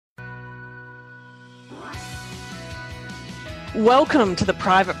Welcome to the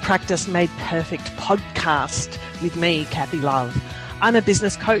Private Practice Made Perfect podcast with me, Kathy Love. I'm a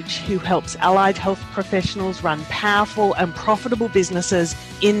business coach who helps allied health professionals run powerful and profitable businesses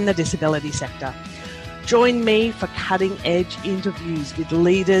in the disability sector. Join me for cutting-edge interviews with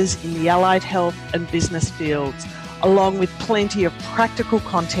leaders in the allied health and business fields, along with plenty of practical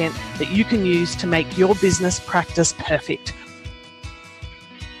content that you can use to make your business practice perfect.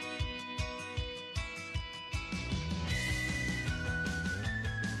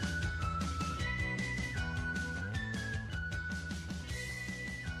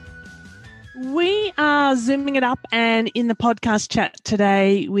 We are zooming it up and in the podcast chat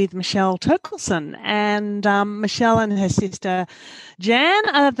today with Michelle Turkelson. And Michelle and her sister Jan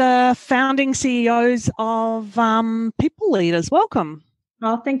are the founding CEOs of People Leaders. Welcome.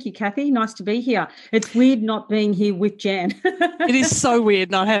 Oh, thank you, Kathy. Nice to be here. It's weird not being here with Jan. It is so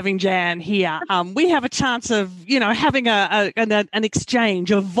weird not having Jan here. We have a chance of, having an exchange,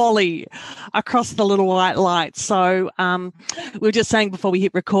 a volley across the little white light. So we were just saying before we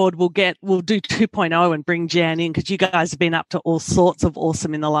hit record, we'll do 2.0 and bring Jan in, because you guys have been up to all sorts of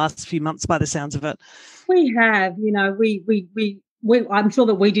awesome in the last few months by the sounds of it. We have, I'm sure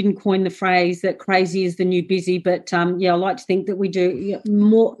that we didn't coin the phrase that crazy is the new busy, but I like to think that we do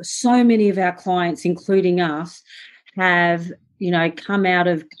more. So many of our clients, including us, have come out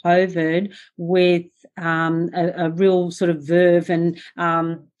of COVID with a real sort of verve and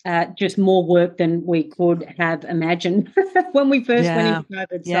just more work than we could have imagined when we first went into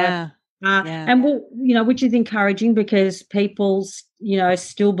COVID. Yeah. And which is encouraging, because people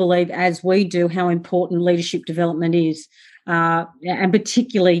still believe, as we do, how important leadership development is. And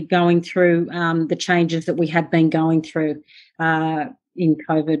particularly going through the changes that we have been going through in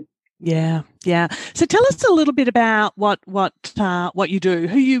COVID. Yeah. So tell us a little bit about what you do,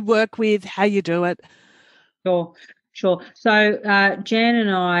 who you work with, how you do it. Sure. So Jan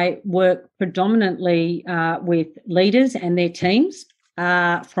and I work predominantly with leaders and their teams.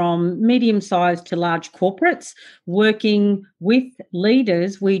 From medium-sized to large corporates. Working with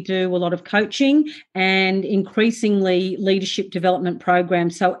leaders, we do a lot of coaching and increasingly leadership development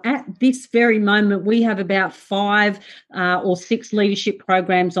programs. So at this very moment, we have about 5 or 6 leadership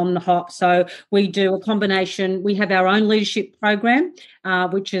programs on the hop. So we do a combination. We have our own leadership program,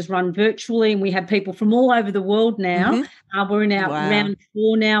 which is run virtually, and we have people from all over the world now. Mm-hmm. We're in our round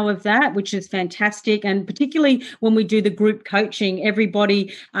 4 now of that, which is fantastic. And particularly when we do the group coaching,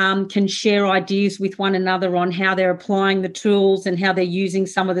 everybody can share ideas with one another on how they're applying the tools and how they're using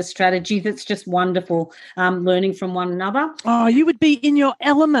some of the strategies. It's just wonderful learning from one another. Oh, you would be in your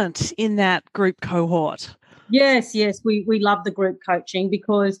element in that group cohort. Yes. We love the group coaching,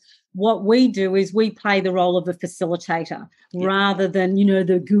 because what we do is we play the role of a facilitator rather than,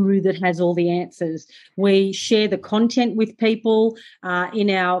 the guru that has all the answers. We share the content with people in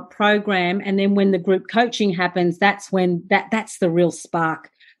our program, and then when the group coaching happens, that's when that's the real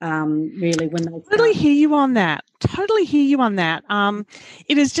spark. Really, when they totally hear you on that.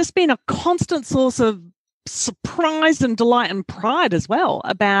 It has just been a constant source of surprise and delight and pride as well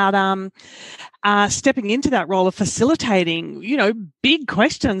about stepping into that role of facilitating, big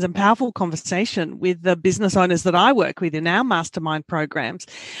questions and powerful conversation with the business owners that I work with in our mastermind programs.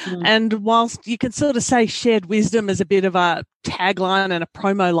 And whilst you can sort of say shared wisdom as a bit of a tagline and a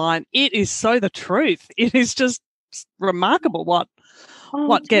promo line, it is so the truth. It is just remarkable what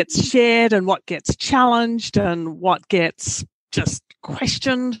gets shared and what gets challenged and what gets just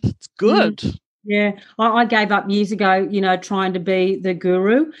questioned. It's good. Yeah, I gave up years ago, trying to be the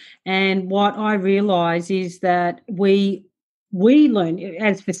guru. And what I realise is that we learn,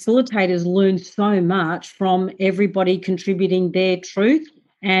 as facilitators, learn so much from everybody contributing their truth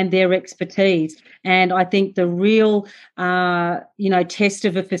and their expertise. And I think the real, test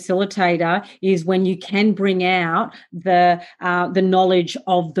of a facilitator is when you can bring out the knowledge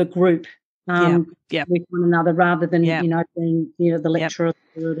of the group. With one another, rather than being the lecturer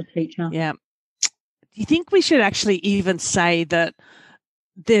or the teacher. Yeah. Do you think we should actually even say that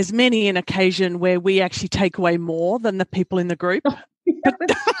there's many an occasion where we actually take away more than the people in the group?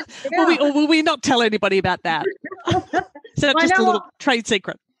 Will we not tell anybody about that? Is that just a little trade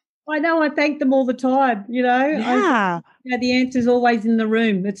secret? I know. I thank them all the time, Yeah. The answer's always in the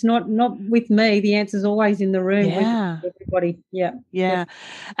room. It's not with me. The answer's always in the room with everybody. Yeah.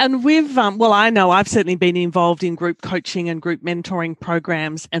 And we've, I know I've certainly been involved in group coaching and group mentoring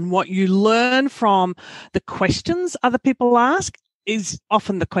programs, and what you learn from the questions other people ask is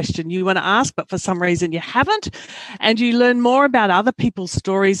often the question you want to ask, but for some reason you haven't. And you learn more about other people's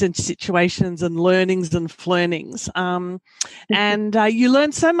stories and situations and learnings and flurnings. And you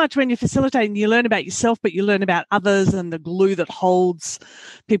learn so much when you're facilitating. You learn about yourself, but you learn about others and the glue that holds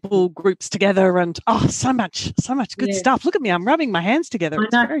people, groups together, and so much good stuff. Look at me, I'm rubbing my hands together.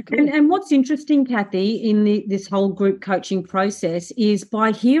 It's very good. And what's interesting, Kathy, in this whole group coaching process is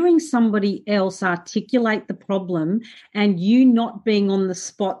by hearing somebody else articulate the problem and you not being on the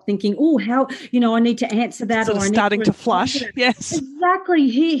spot thinking, oh, how, I need to answer that. Sort of starting to flush. Yes. Exactly.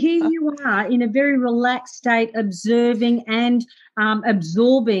 Here you are in a very relaxed state, observing and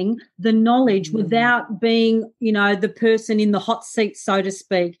absorbing the knowledge without being, the person in the hot seat, so to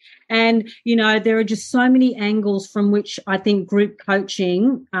speak. And, there are just so many angles from which I think group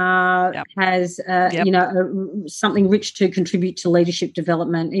coaching has, something rich to contribute to leadership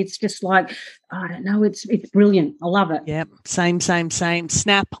development. It's just like, I don't know, it's brilliant. I love it. Yep, same.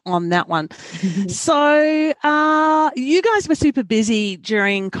 Snap on that one. So you guys were super busy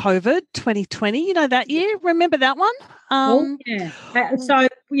during COVID 2020, that year. Remember that one? So,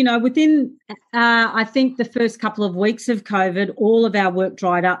 within, I think the first couple of weeks of COVID, all of our work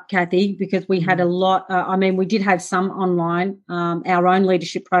dried up, Kathy, because we had a lot. We did have some online. Our own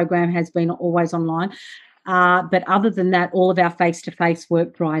leadership program has been always online. But other than that, all of our face-to-face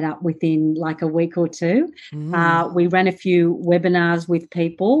work dried up within like a week or two. We ran a few webinars with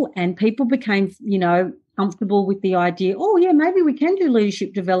people and people became, comfortable with the idea, maybe we can do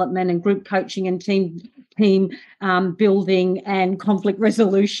leadership development and group coaching and team building and conflict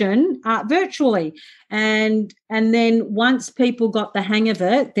resolution virtually. And then once people got the hang of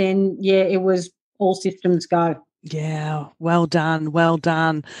it, then, it was all systems go. Yeah, well done.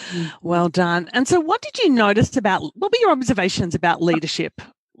 And so what did you notice what were your observations about leadership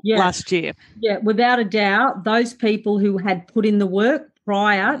last year? Yeah, without a doubt, those people who had put in the work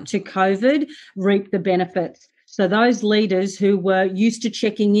prior to COVID reaped the benefits. So those leaders who were used to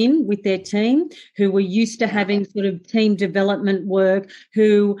checking in with their team, who were used to having sort of team development work,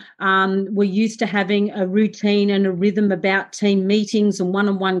 who were used to having a routine and a rhythm about team meetings and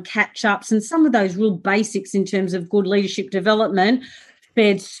one-on-one catch-ups and some of those real basics in terms of good leadership development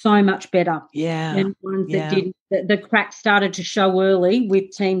fared so much better. Yeah. And ones that didn't. The cracks started to show early with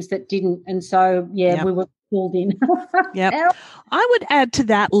teams that didn't. And so, we were pulled in. Yep. I would add to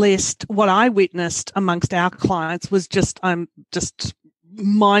that list what I witnessed amongst our clients was just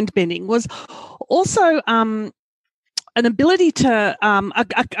mind-bending, was also an ability to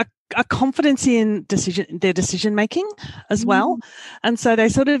a confidence in their decision making as well. And so they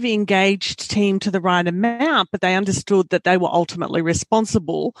sort of engaged team to the right amount, but they understood that they were ultimately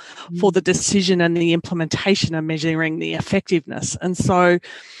responsible for the decision and the implementation and measuring the effectiveness. And so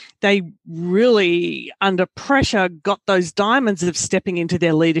they really, under pressure, got those diamonds of stepping into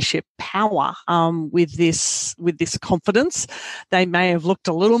their leadership power with this confidence. They may have looked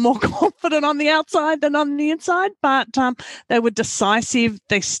a little more confident on the outside than on the inside, but they were decisive.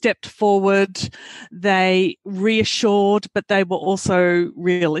 They stepped forward. They reassured, but they were also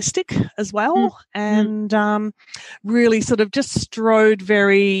realistic as well, and really sort of just strode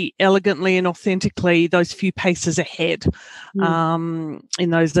very elegantly and authentically those few paces ahead in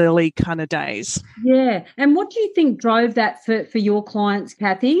those early kind of days. Yeah. And what do you think drove that for your clients,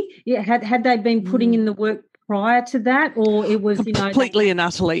 Kathy? Had they been putting in the work prior to that, or it was completely and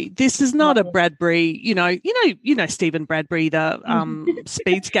utterly? This is not a Bradbury, Stephen Bradbury, the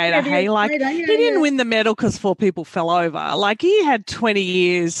speed skater. He didn't win the medal because 4 people fell over. Like, he had 20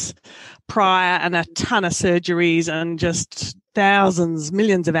 years prior and a ton of surgeries and just thousands,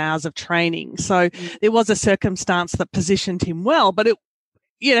 millions of hours of training. So there was a circumstance that positioned him well, but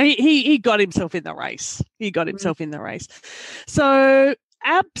he got himself in the race. So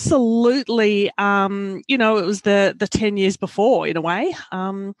absolutely, it was the 10 years before, in a way.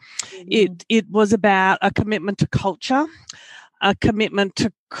 It was about a commitment to culture, a commitment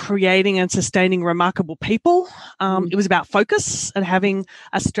to creating and sustaining remarkable people. It was about focus and having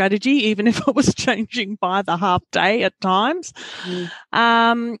a strategy, even if it was changing by the half day at times.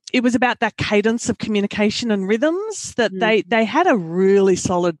 It was about that cadence of communication and rhythms that they had a really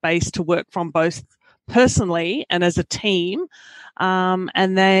solid base to work from, both personally and as a team.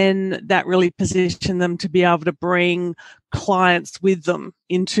 And then that really positioned them to be able to bring clients with them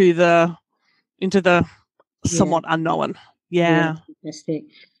into the somewhat unknown. Yeah. Fantastic.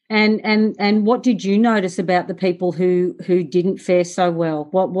 And what did you notice about the people who didn't fare so well?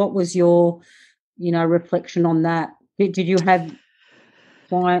 What was your, reflection on that? Did you have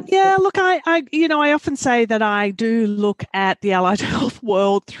clients? Yeah, look, I often say that I do look at the allied health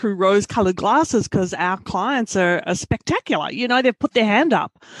world through rose-colored glasses because our clients are spectacular. They've put their hand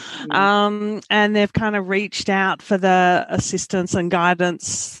up, and they've kind of reached out for the assistance and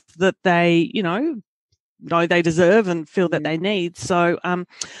guidance that they, know they deserve and feel that they need. So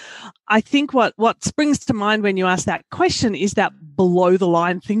I think what springs to mind when you ask that question is that below the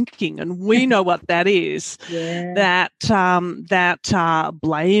line thinking, and we know what that is. That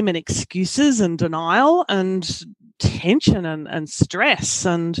blame and excuses and denial and tension and stress,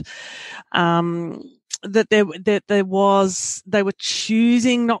 and that they were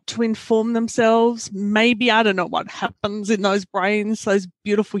choosing not to inform themselves. Maybe, I don't know what happens in those brains, those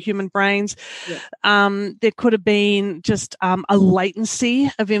beautiful human brains. There could have been just a latency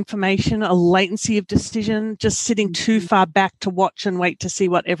of information, a latency of decision, just sitting too far back to watch and wait to see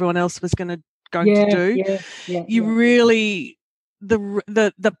what everyone else was going to do. Really,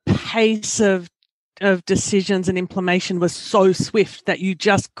 the pace of decisions and implementation was so swift that you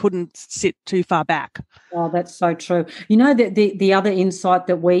just couldn't sit too far back. Oh, that's so true. The other insight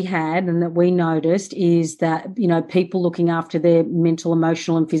that we had and that we noticed is that, people looking after their mental,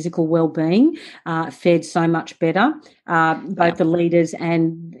 emotional and physical well-being fared so much better, both the leaders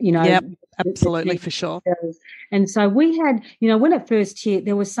and, absolutely, for sure. And so we had, when it first hit,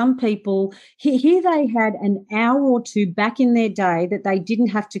 there were some people here they had an hour or two back in their day that they didn't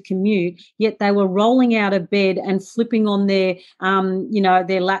have to commute, yet they were rolling out of bed and flipping on their,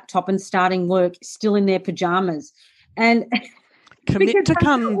 their laptop and starting work still in their pajamas. And commit to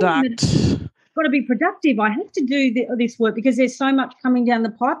conduct. Got to be productive. I have to do this work because there's so much coming down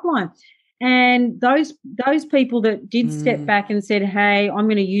the pipeline. And those people that did step back and said, hey, I'm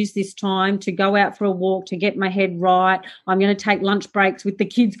going to use this time to go out for a walk, to get my head right. I'm going to take lunch breaks with the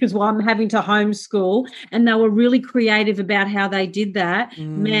kids because I'm having to homeschool. And they were really creative about how they did that.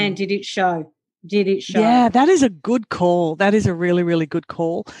 Man, did it show. Yeah, that is a good call. That is a really, really good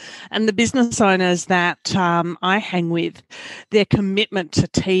call. And the business owners that I hang with, their commitment to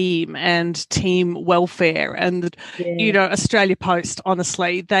team and team welfare and, Australia Post,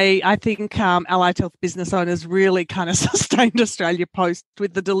 honestly, I think Allied Health business owners really kind of sustained Australia Post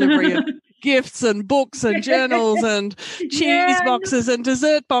with the delivery of gifts and books and journals and cheese boxes and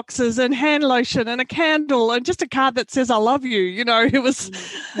dessert boxes and hand lotion and a candle and just a card that says I love you. It was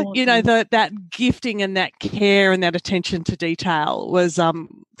that gifting and that care and that attention to detail was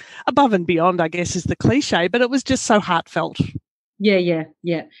above and beyond, I guess, is the cliche, but it was just so heartfelt. Yeah.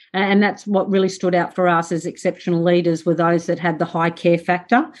 And that's what really stood out for us as exceptional leaders, were those that had the high care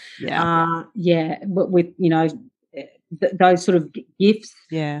factor. With those sort of gifts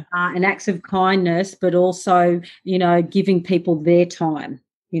and acts of kindness, but also, giving people their time,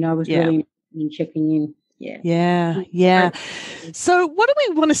 was really in checking in. Yeah. So what do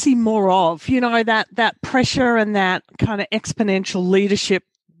we want to see more of? That pressure and that kind of exponential leadership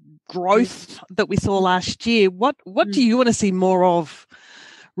growth that we saw last year. What do you want to see more of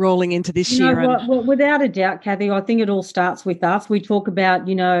rolling into this year? Well, without a doubt, Kathy, I think it all starts with us. We talk about,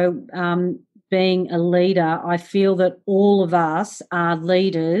 being a leader. I feel that all of us are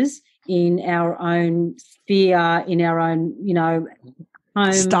leaders in our own sphere, in our own, home,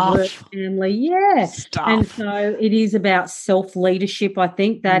 work, family, and so it is about self-leadership. I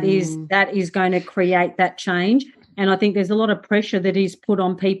think that is going to create that change, and I think there's a lot of pressure that is put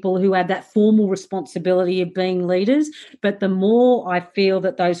on people who have that formal responsibility of being leaders, but the more I feel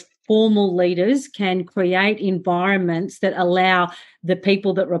that those formal leaders can create environments that allow the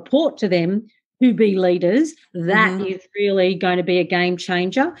people that report to them to be leaders, that is really going to be a game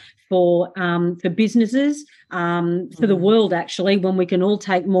changer for businesses, for the world, actually, when we can all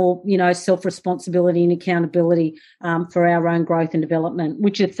take more, self-responsibility and accountability for our own growth and development,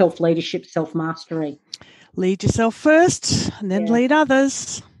 which is self-leadership, self-mastery. Lead yourself first and then lead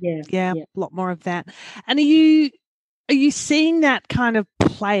others. Yeah, a lot more of that. And are you seeing that kind of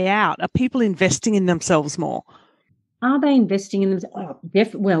play out? Are people investing in themselves more? Are they investing in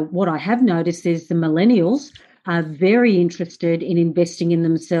themselves? Well, what I have noticed is the millennials are very interested in investing in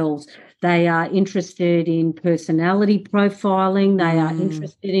themselves. They are interested in personality profiling. They are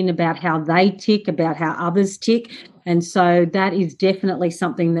interested in about how they tick, about how others tick. And so that is definitely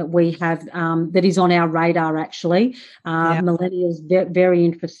something that we have that is on our radar, actually. Millennials very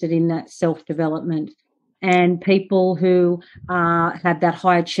interested in that self-development. And people who have that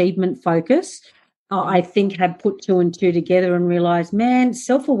high achievement focus, I think, have put two and two together and realised, man,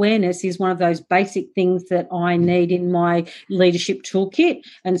 self-awareness is one of those basic things that I need in my leadership toolkit,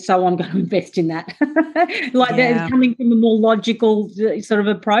 and so I'm going to invest in that. That is coming from a more logical sort of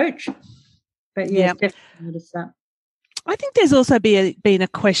approach. But definitely notice that. I think there's also been a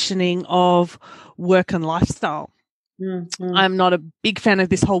questioning of work and lifestyle. Mm-hmm. I'm not a big fan of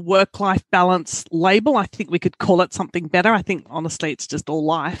this whole work-life balance label. I think we could call it something better. I think, honestly, it's just all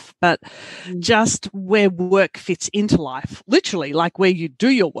life, but just where work fits into life, literally, like where you do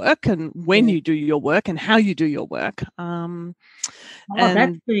your work and when you do your work and how you do your work.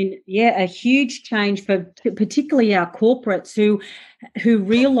 That's been, a huge change for particularly our corporates who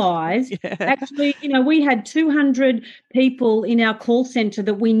realise actually, we had 200 people in our call centre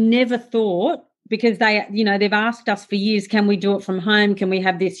that we never thought, because they've asked us for years, can we do it from home? Can we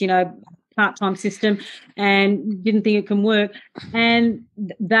have this, part-time system, and didn't think it can work. And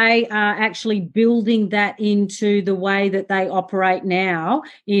they are actually building that into the way that they operate now,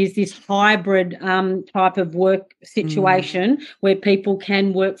 is this hybrid type of work situation where people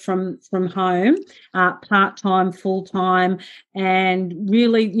can work from home, part-time, full-time. And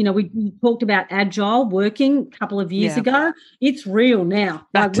really, we talked about agile working a couple of years ago. It's real now.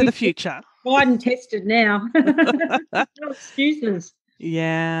 Back to the future. Tried and tested now. No excuses.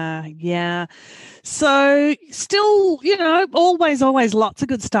 Yeah. So still, always lots of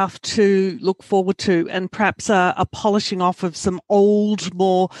good stuff to look forward to, and perhaps a polishing off of some old,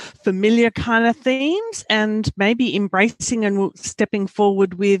 more familiar kind of themes, and maybe embracing and stepping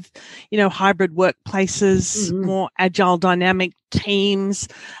forward with, hybrid workplaces, more agile, dynamic teams,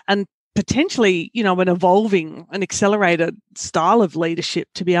 and potentially, an evolving and accelerated style of leadership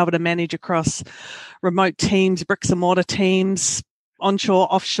to be able to manage across remote teams, bricks and mortar teams,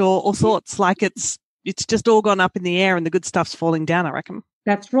 onshore, offshore, all sorts. Like it's just all gone up in the air and the good stuff's falling down, I reckon.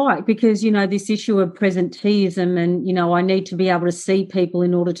 That's right, because, this issue of presenteeism and, I need to be able to see people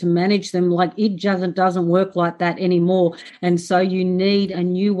in order to manage them, like it doesn't work like that anymore. And so you need a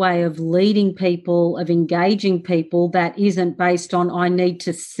new way of leading people, of engaging people that isn't based on I need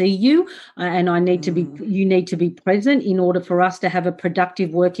to see you and I need to be, you need to be present in order for us to have a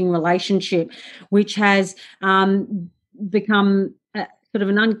productive working relationship, which has become sort of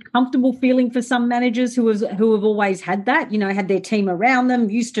an uncomfortable feeling for some managers who have always had that, had their team around them,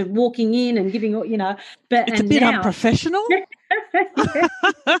 used to walking in and giving, but it's a bit now, unprofessional.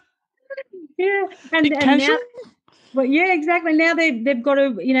 And casual. Well, yeah, exactly. Now they've got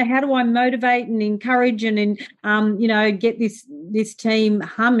to, how do I motivate and encourage and get this team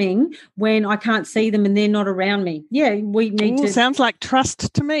humming when I can't see them and they're not around me? Yeah, we need to. Sounds like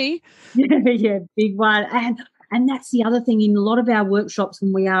trust to me. Yeah, big one. And that's the other thing in a lot of our workshops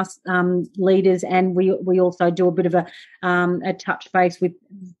when we ask leaders, and we also do a bit of a touch base with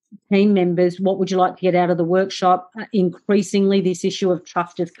team members, what would you like to get out of the workshop? Increasingly, this issue of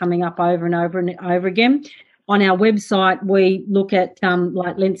trust is coming up over and over and over again. On our website, we look at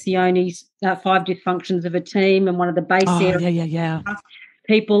like Lencioni's 5 dysfunctions of a team, and one of the base areas. Yeah.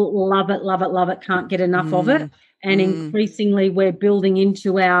 People love it, can't get enough of it. And increasingly, we're building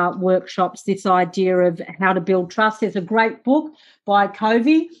into our workshops this idea of how to build trust. There's a great book by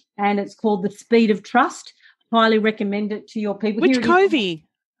Covey, and it's called The Speed of Trust. Highly recommend it to your people. Which Covey?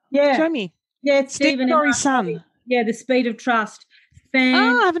 Yeah. Show me. Yeah, it's Stephen Norrie's son. Yeah, The Speed of Trust. I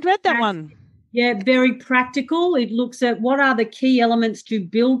haven't read that one. Yeah, very practical. It looks at what are the key elements to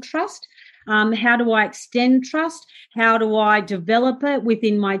build trust. How do I extend trust? How do I develop it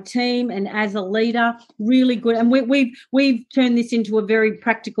within my team and as a leader? Really good. And we've turned this into a very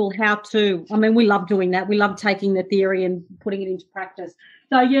practical how-to. I mean, we love doing that. We love taking the theory and putting it into practice.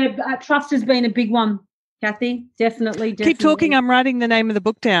 So, trust has been a big one, Kathy. Definitely. Keep talking. I'm writing the name of the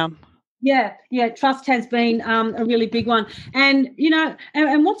book down. Yeah, trust has been a really big one. And,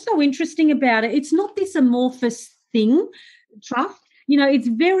 and what's so interesting about it, it's not this amorphous thing, trust. It's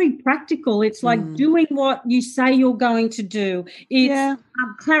very practical. It's like doing what you say you're going to do. It's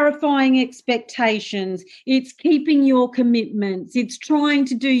clarifying expectations. It's keeping your commitments. It's trying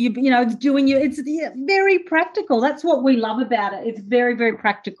to do it's very practical. That's what we love about it. It's very, very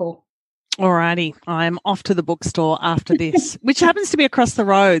practical. All righty. I'm off to the bookstore after this, which happens to be across the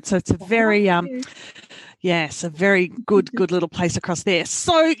road. So it's a very, a very good little place across there.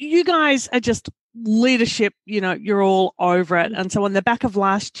 So you guys are just leadership, you're all over it. And so on the back of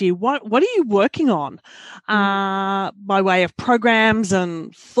last year, what are you working on by way of programs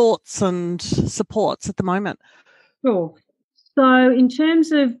and thoughts and supports at the moment? Sure. So in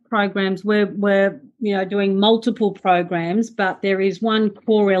terms of programs, we're doing multiple programs, but there is one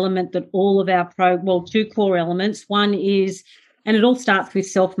core element that all of our two core elements. One is, and it all starts with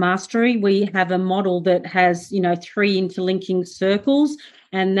self-mastery. We have a model that has, 3 interlinking circles,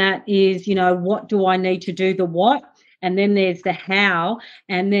 and that is, what do I need to do, the what, and then there's the how,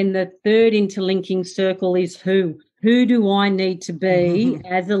 and then the third interlinking circle is who. Who do I need to be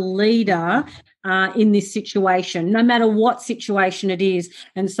as a leader in this situation, no matter what situation it is.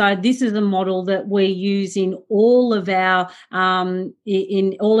 And so this is a model that we use in all of our modules.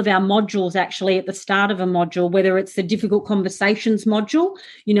 Actually, at the start of a module, whether it's the difficult conversations module,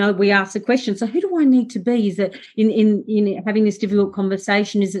 we ask the question: so who do I need to be? Is it in having this difficult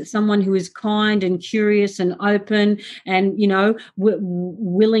conversation? Is it someone who is kind and curious and open and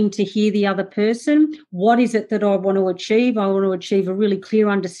willing to hear the other person? What is it that I want to achieve? I want to achieve a really clear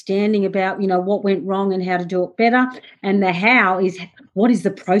understanding about what went wrong and how to do it better. And the how is, what is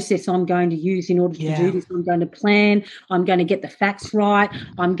the process I'm going to use in order to do this? I'm going to plan. I'm going to get the facts right.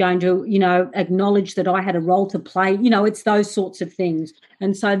 I'm going to, acknowledge that I had a role to play. It's those sorts of things.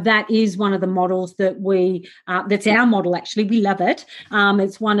 And so that is one of the models that that's our model, actually. We love it.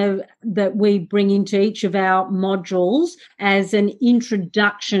 It's one that we bring into each of our modules as an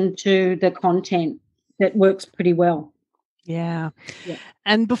introduction to the content that works pretty well. Yeah.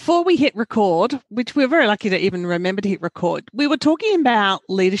 And before we hit record, which we're very lucky to even remember to hit record, we were talking about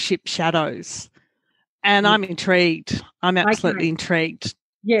leadership shadows. And I'm intrigued. I'm absolutely intrigued.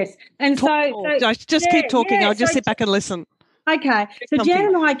 Yes. And keep talking. I'll just sit back and listen. Okay. So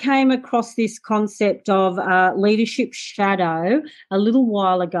Jan and I came across this concept of leadership shadow a little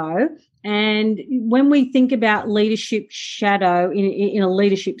while ago. And when we think about leadership shadow in a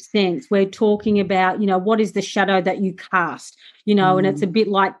leadership sense, we're talking about, what is the shadow that you cast, and it's a bit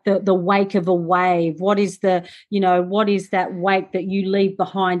like the wake of a wave. What is that wake that you leave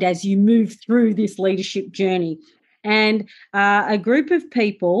behind as you move through this leadership journey? And a group of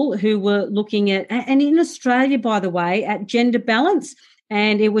people who were looking at, and in Australia, by the way, at gender balance.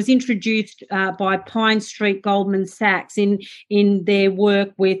 And it was introduced by Pine Street Goldman Sachs in their work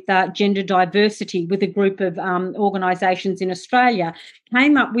with gender diversity with a group of organisations in Australia,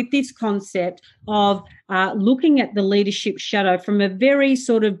 came up with this concept of looking at the leadership shadow from a very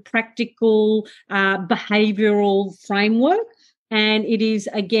sort of practical behavioural framework. And it is,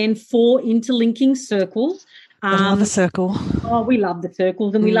 again, 4 interlinking circles. I love a circle. Oh, we love the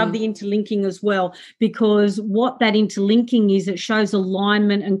circles, and we love the interlinking as well, because what that interlinking is, it shows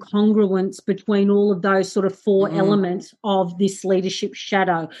alignment and congruence between all of those sort of 4 elements of this leadership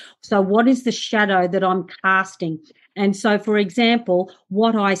shadow. So what is the shadow that I'm casting? And so, for example,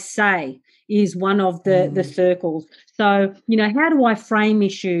 what I say is one of the circles. So, how do I frame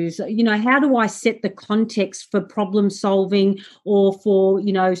issues? How do I set the context for problem solving or for,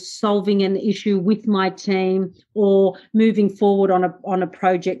 solving an issue with my team or moving forward on a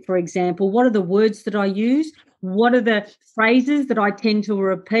project, for example? What are the words that I use? What are the phrases that I tend to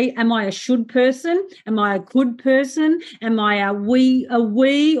repeat? Am I a should person? Am I a could person? Am I a we,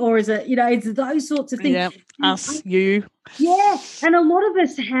 or is it, it's those sorts of things. Yeah, us, you. Yeah, and a lot of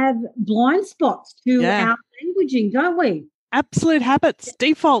us have blind spots to our languaging, don't we? Absolute habits,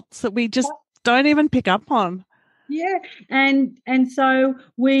 defaults that we just don't even pick up on. Yeah, and so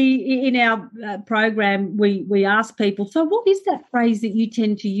we, in our program, we ask people, so what is that phrase that you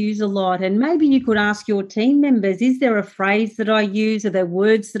tend to use a lot? And maybe you could ask your team members, is there a phrase that I use? Are there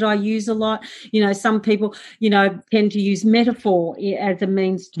words that I use a lot? Some people, tend to use metaphor as a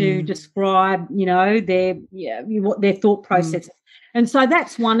means to describe, their thought process. And so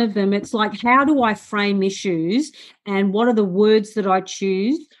that's one of them. It's like, how do I frame issues, and what are the words that I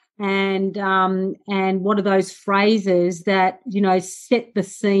choose? And what are those phrases that, set the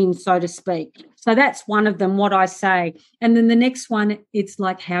scene, so to speak? So that's one of them, what I say. And then the next one, it's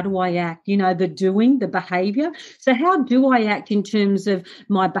like, how do I act? The doing, the behaviour. So how do I act in terms of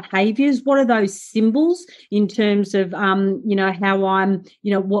my behaviours? What are those symbols in terms of, how I'm,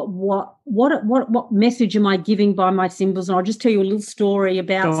 what message am I giving by my symbols? And I'll just tell you a little story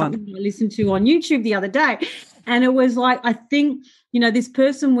about something I listened to on YouTube the other day. And it was like, I think, this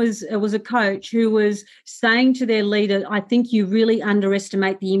person was a coach who was saying to their leader, I think you really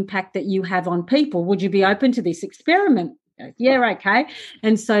underestimate the impact that you have on people. Would you be open to this experiment? Yeah, okay.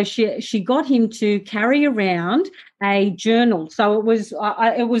 And so she got him to carry around a journal. So it was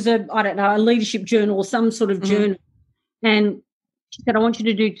a leadership journal or some sort of journal. And she said, I want you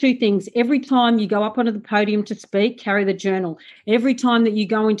to do 2 things. Every time you go up onto the podium to speak, carry the journal. Every time that you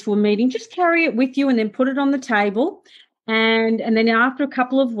go into a meeting, just carry it with you and then put it on the table. And then after a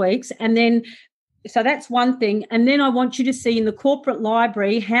couple of weeks, and then, so that's one thing. And then I want you to see in the corporate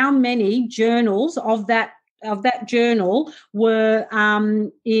library how many journals of that journal were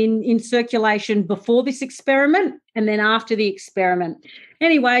in circulation before this experiment and then after the experiment.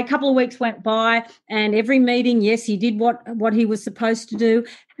 Anyway, a couple of weeks went by, and every meeting, yes, he did what he was supposed to do.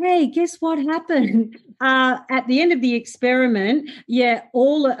 Hey, guess what happened? At the end of the experiment,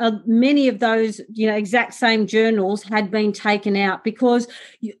 many of those, exact same journals had been taken out because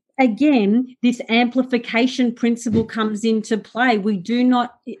again, this amplification principle comes into play. We do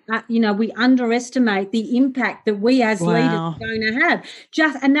not, we underestimate the impact that we as leaders are going to have.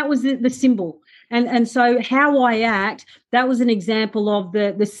 And that was the symbol. And so how I act, that was an example of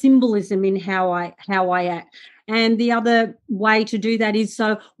the symbolism in how I act. And the other way to do that is,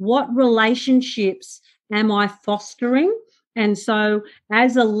 so what relationships am I fostering? And so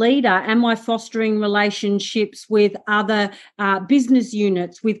as a leader, am I fostering relationships with other business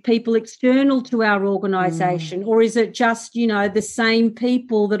units, with people external to our organisation? Or is it just, the same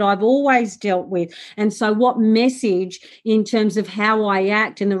people that I've always dealt with? And so what message, in terms of how I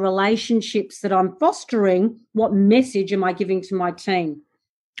act and the relationships that I'm fostering, what message am I giving to my team?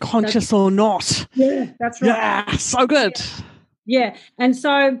 Conscious or not. Yeah, that's right. Yeah, so good. Yeah. And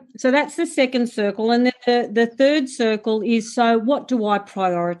so that's the second circle. And then the third circle is, so what do I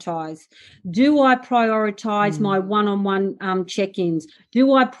prioritize? Do I prioritize my one-on-one check-ins?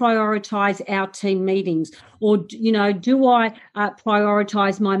 Do I prioritize our team meetings? Or, do I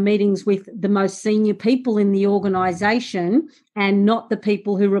prioritize my meetings with the most senior people in the organization and not the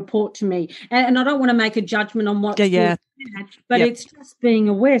people who report to me? And I don't want to make a judgment on what. Yeah. But it's just being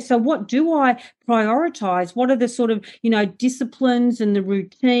aware. So what do I prioritize? What are the sort of, disciplines and the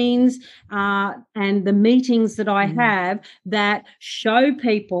routines and the meetings that I have that show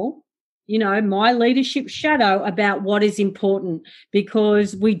people, my leadership shadow about what is important?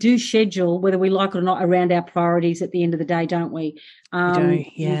 Because we do schedule, whether we like it or not, around our priorities at the end of the day, don't we? We do,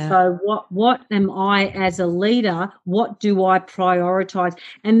 yeah. So what am I as a leader? What do I prioritize?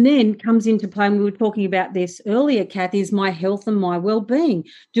 And then comes into play, and we were talking about this earlier, Kath, is my health and my well-being.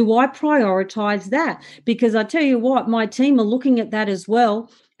 Do I prioritize that? Because I tell you what, my team are looking at that as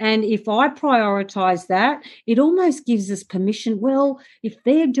well. And if I prioritize that, it almost gives us permission. Well, if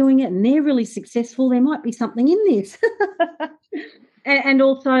they're doing it and they're really successful, there might be something in this. And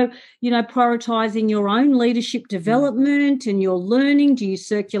also, prioritizing your own leadership development and your learning. Do you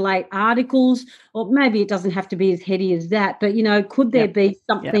circulate articles? Or maybe it doesn't have to be as heady as that, but, could there be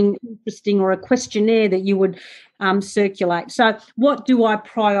something interesting or a questionnaire that you would circulate? So what do I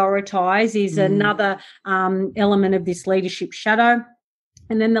prioritize is another element of this leadership shadow.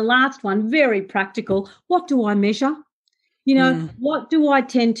 And then the last one, very practical, what do I measure? What do I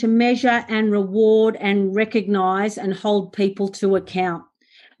tend to measure and reward and recognise and hold people to account?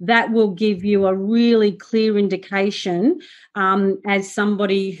 That will give you a really clear indication as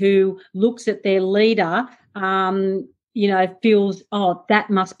somebody who looks at their leader, feels, that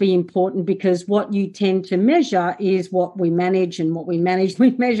must be important, because what you tend to measure is what we manage, and what we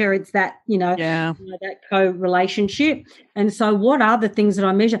measure. It's that, that co-relationship. And so what are the things that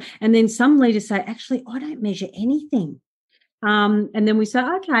I measure? And then some leaders say, actually, I don't measure anything. And then we say,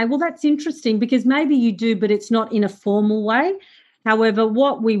 okay, well, that's interesting, because maybe you do, but it's not in a formal way. However,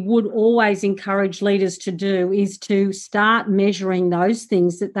 what we would always encourage leaders to do is to start measuring those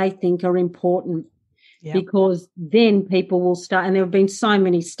things that they think are important. Yep. Because then people will start, and there have been so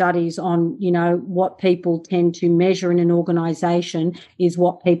many studies on, what people tend to measure in an organisation is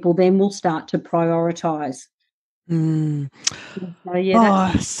what people then will start to prioritise. So,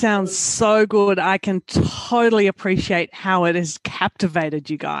 sounds so good. I can totally appreciate how it has captivated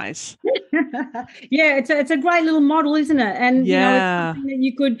you guys. Yeah, it's a great little model, isn't it? And it's something that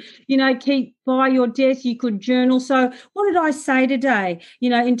you could, keep by your desk. You could journal. So what did I say today,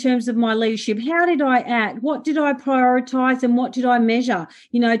 in terms of my leadership? How did I act? What did I prioritize, and what did I measure,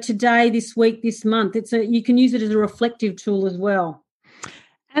 today, this week, this month? You can use it as a reflective tool as well.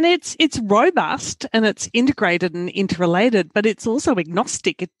 And it's robust, and it's integrated and interrelated, but it's also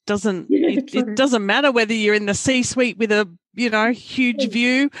agnostic. It doesn't matter whether you're in the C-suite with a huge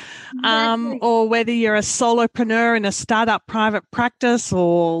view, or whether you're a solopreneur in a startup private practice,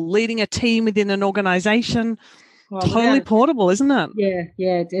 or leading a team within an organisation. Totally portable, isn't it?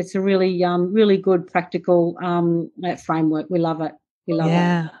 Yeah. It's a really really good practical framework. We love it.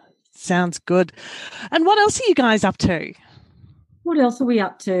 Yeah, sounds good. And what else are you guys up to? What else are we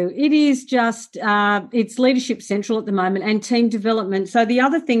up to? It is just, it's Leadership Central at the moment, and team development. So the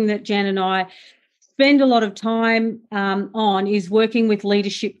other thing that Jan and I spend a lot of time on is working with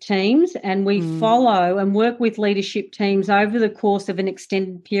leadership teams, and we follow and work with leadership teams over the course of an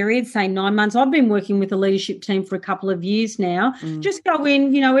extended period, say 9 months. I've been working with a leadership team for a couple of years now. Just go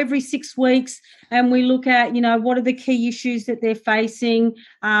in, every 6 weeks, and we look at, what are the key issues that they're facing.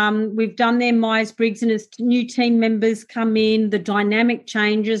 We've done their Myers-Briggs, and as new team members come in, the dynamic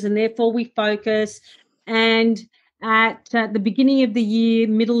changes, and therefore we focus. And at the beginning of the year,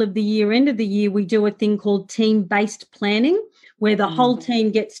 middle of the year, end of the year, we do a thing called team-based planning, where the whole team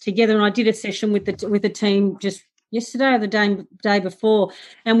gets together. And I did a session with the team just yesterday or the day before,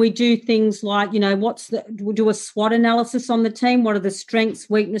 and we do things like, we'll do a SWOT analysis on the team. What are the strengths,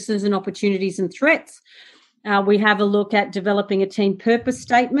 weaknesses, and opportunities and threats? We have a look at developing a team purpose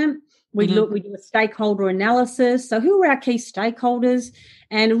statement. We do a stakeholder analysis. So who are our key stakeholders?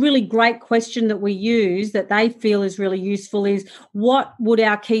 And a really great question that we use that they feel is really useful is, what would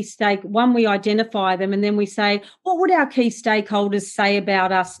our key one, we identify them, and then we say, what would our key stakeholders say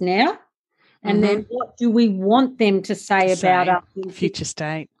about us now? And then what do we want them to say about us in future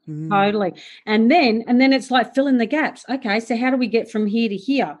state? Totally. And then it's like fill in the gaps. Okay, so how do we get from here to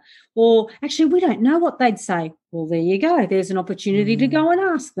here? Or actually, we don't know what they'd say. Well, there you go. There's an opportunity to go and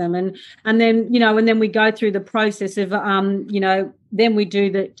ask them. And then we go through the process of then we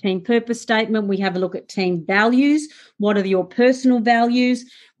do the team purpose statement. We have a look at team values. What are your personal values?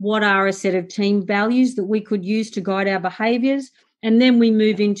 What are a set of team values that we could use to guide our behaviours? And then we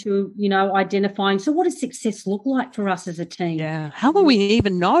move into, identifying, so what does success look like for us as a team? Yeah. How will we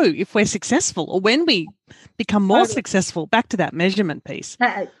even know if we're successful or when we become more successful? Back to that measurement piece.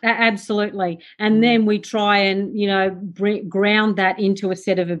 Absolutely. And then we try and, ground that into a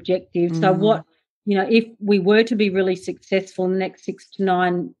set of objectives. So what, if we were to be really successful in the next 6 to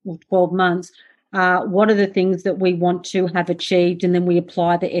 9 or 12 months, what are the things that we want to have achieved? And then we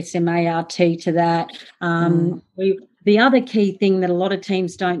apply the SMART to that. The other key thing that a lot of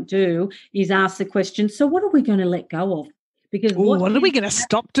teams don't do is ask the question, so what are we going to let go of? Because what are we going to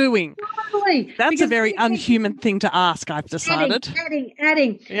stop doing? Totally. That's a very unhuman thing to ask, I've decided.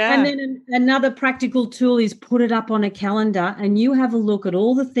 Adding. Yeah. And then another practical tool is put it up on a calendar, and you have a look at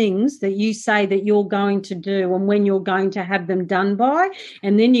all the things that you say that you're going to do and when you're going to have them done by,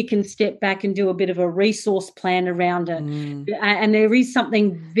 and then you can step back and do a bit of a resource plan around it. And there is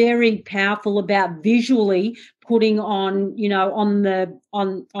something very powerful about visually putting on, on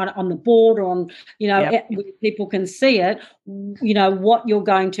the board or on, where people can see it, what you're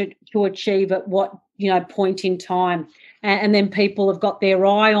going to achieve at what, point in time. And then people have got their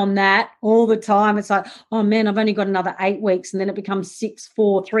eye on that all the time. It's like, oh man, I've only got another 8 weeks, and then it becomes 6,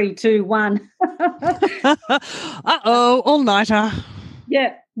 4, 3, 2, 1. Uh-oh, all-nighter.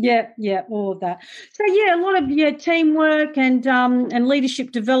 Yeah, all of that. So a lot of teamwork and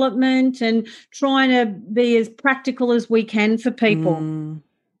leadership development and trying to be as practical as we can for people and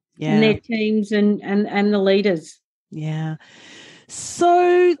their teams and the leaders. Yeah.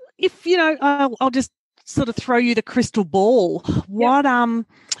 So if I'll just sort of throw you the crystal ball. What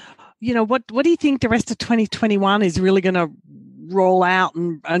what do you think the rest of 2021 is really going to roll out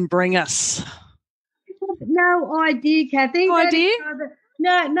and bring us? No idea, Kathy. No idea.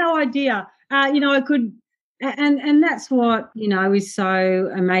 No idea. I could, and that's what, is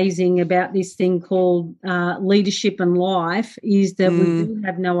so amazing about this thing called leadership and life is that we do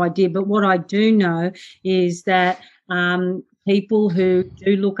have no idea. But what I do know is that people who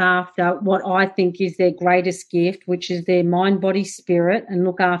do look after what I think is their greatest gift, which is their mind, body, spirit, and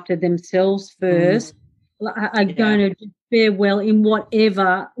look after themselves first, are going to fare well in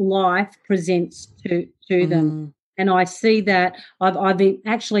whatever life presents to them. And I see that I've been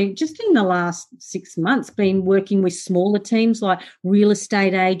actually just in the last 6 months been working with smaller teams like real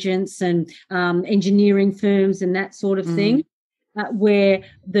estate agents and engineering firms and that sort of thing, where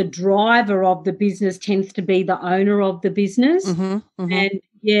the driver of the business tends to be the owner of the business. And a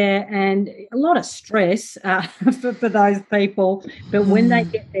lot of stress for those people. But when they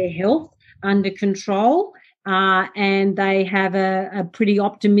get their health under control, and they have a pretty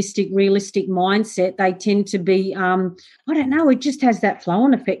optimistic, realistic mindset, they tend to be, it just has that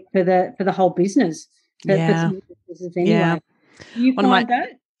flow-on effect for the whole business. For small businesses anyway. Yeah. You find that?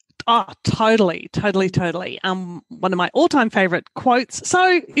 Oh, totally. One of my all-time favorite quotes.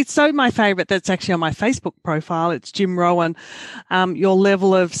 So it's my favorite that's actually on my Facebook profile. It's Jim Rohn. Your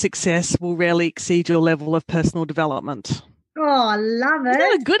level of success will rarely exceed your level of personal development. Oh, I love it. Isn't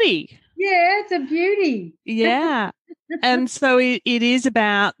that a goodie? Yeah, it's a beauty. Yeah. And so it is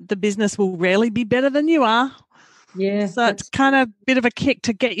about the business will rarely be better than you are. Yeah. So it's kind of a bit of a kick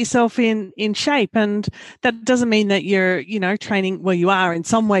to get yourself in shape. And that doesn't mean that you're, training. Well, you are in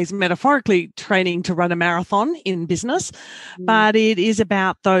some ways metaphorically training to run a marathon in business, but it is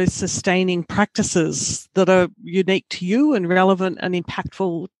about those sustaining practices that are unique to you and relevant and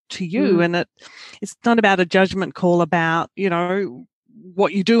impactful to you. And it's not about a judgment call about,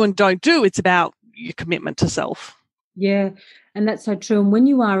 what you do and don't do. It's about your commitment to self. Yeah, and that's so true. And when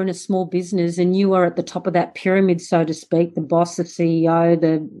you are in a small business and you are at the top of that pyramid, so to speak, the boss, the CEO,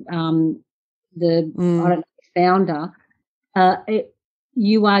 the founder,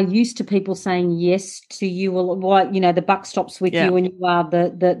 you are used to people saying yes to you, or what, the buck stops with you, and you are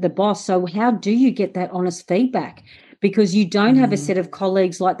the boss. So how do you get that honest feedback? Because you don't have a set of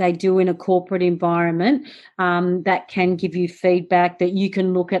colleagues like they do in a corporate environment that can give you feedback, that you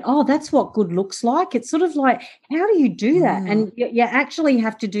can look at, oh, that's what good looks like. It's sort of like, how do you do that? And you actually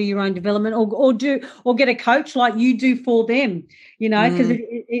have to do your own development, or get a coach like you do for them, because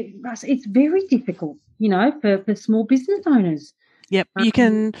it's very difficult, for small business owners. Yep. You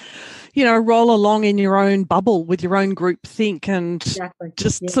can, roll along in your own bubble with your own group think and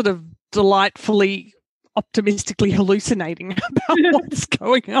sort of delightfully optimistically hallucinating about what's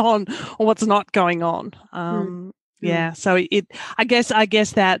going on or what's not going on. So I guess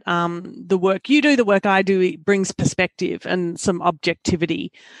that the work you do, the work I do, it brings perspective and some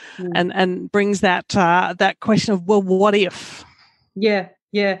objectivity, and brings that question of, well, what if? Yeah.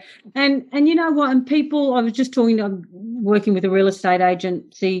 And you know what? And people, I was just working with a real estate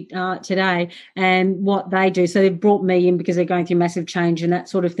agency today, and what they do. So they've brought me in because they're going through massive change and that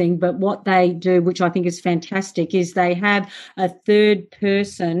sort of thing. But what they do, which I think is fantastic, is they have a third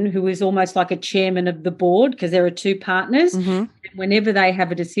person who is almost like a chairman of the board, because there are two partners. Whenever they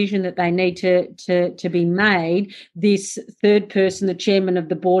have a decision that they need to be made, this third person, the chairman of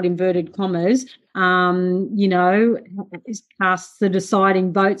the board, inverted commas, casts the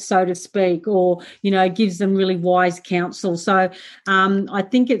deciding vote, so to speak, or, gives them really wise counsel. So I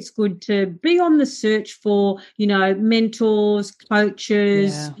think it's good to be on the search for, mentors,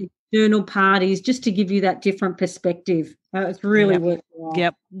 coaches, external parties, just to give you that different perspective. It's really worthwhile.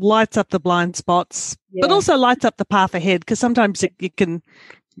 Yep. Lights up the blind spots, but also lights up the path ahead, because sometimes you can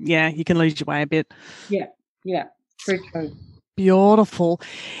lose your way a bit. Yeah. Very true. Beautiful.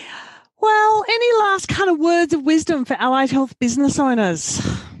 Well, any last kind of words of wisdom for allied health business owners?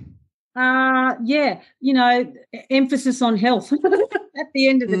 Emphasis on health at the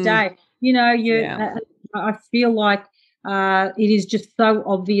end of the day. I feel like it is just so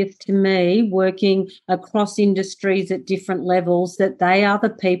obvious to me, working across industries at different levels, that they are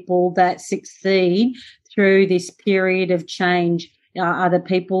the people that succeed through this period of change. Are the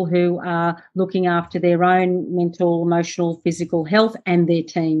people who are looking after their own mental, emotional, physical health and their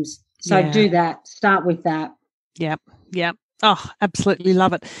teams. So do that. Start with that. Yep. Oh, absolutely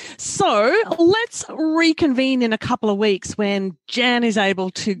love it. So let's reconvene in a couple of weeks when Jan is able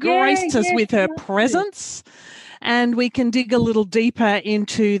to grace us with her presence, and we can dig a little deeper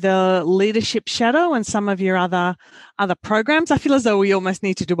into the Leadership Shadow and some of your other programs. I feel as though we almost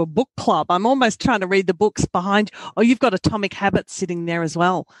need to do a book club. I'm almost trying to read the books behind. Oh, you've got Atomic Habits sitting there as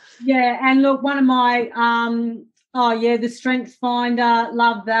well. Yeah, and look, one of my the Strengths Finder,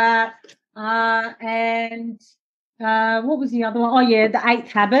 love that. And what was the other one? The 8th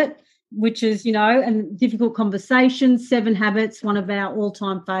Habit, which is, and Difficult Conversations, 7 Habits, one of our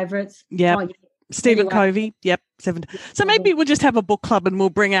all-time favourites. Yeah. Stephen Covey. Yep. 7. So maybe we'll just have a book club and we'll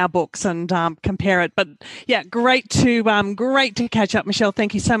bring our books and compare it. But yeah, great to catch up, Michelle.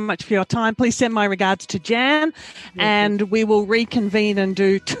 Thank you so much for your time. Please send my regards to Jan, and we will reconvene and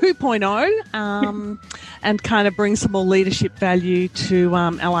do 2.0 and kind of bring some more leadership value to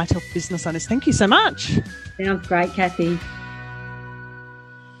allied health business owners. Thank you so much. Sounds great, Kathy.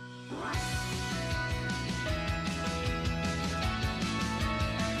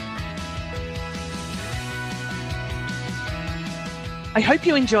 I hope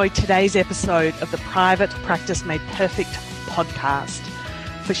you enjoyed today's episode of the Private Practice Made Perfect podcast.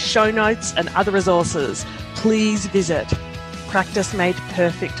 For show notes and other resources, please visit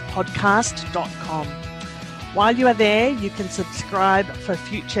practicemadeperfectpodcast.com. While you are there, you can subscribe for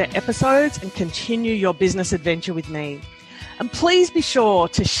future episodes and continue your business adventure with me. And please be sure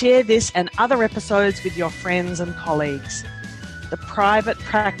to share this and other episodes with your friends and colleagues. The Private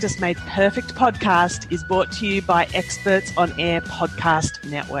Practice Made Perfect podcast is brought to you by Experts on Air Podcast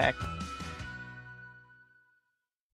Network.